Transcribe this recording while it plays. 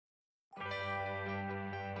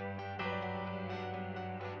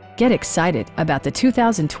Get excited about the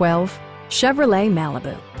 2012 Chevrolet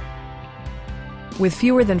Malibu. With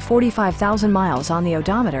fewer than 45,000 miles on the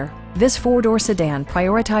odometer, this four-door sedan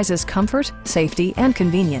prioritizes comfort, safety, and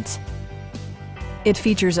convenience. It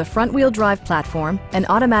features a front-wheel drive platform, an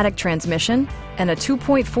automatic transmission, and a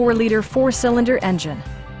 2.4-liter four-cylinder engine.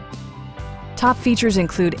 Top features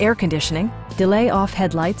include air conditioning, delay-off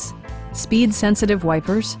headlights, speed-sensitive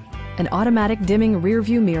wipers, an automatic dimming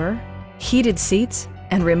rear-view mirror, heated seats,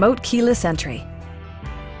 and remote keyless entry.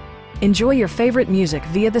 Enjoy your favorite music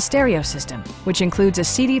via the stereo system, which includes a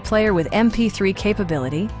CD player with MP3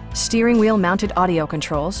 capability, steering wheel mounted audio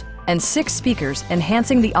controls, and 6 speakers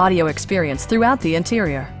enhancing the audio experience throughout the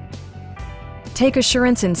interior. Take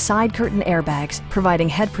assurance in side curtain airbags, providing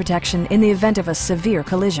head protection in the event of a severe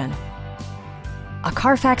collision. A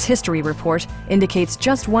Carfax history report indicates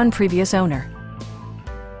just one previous owner.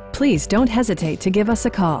 Please don't hesitate to give us a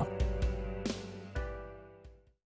call.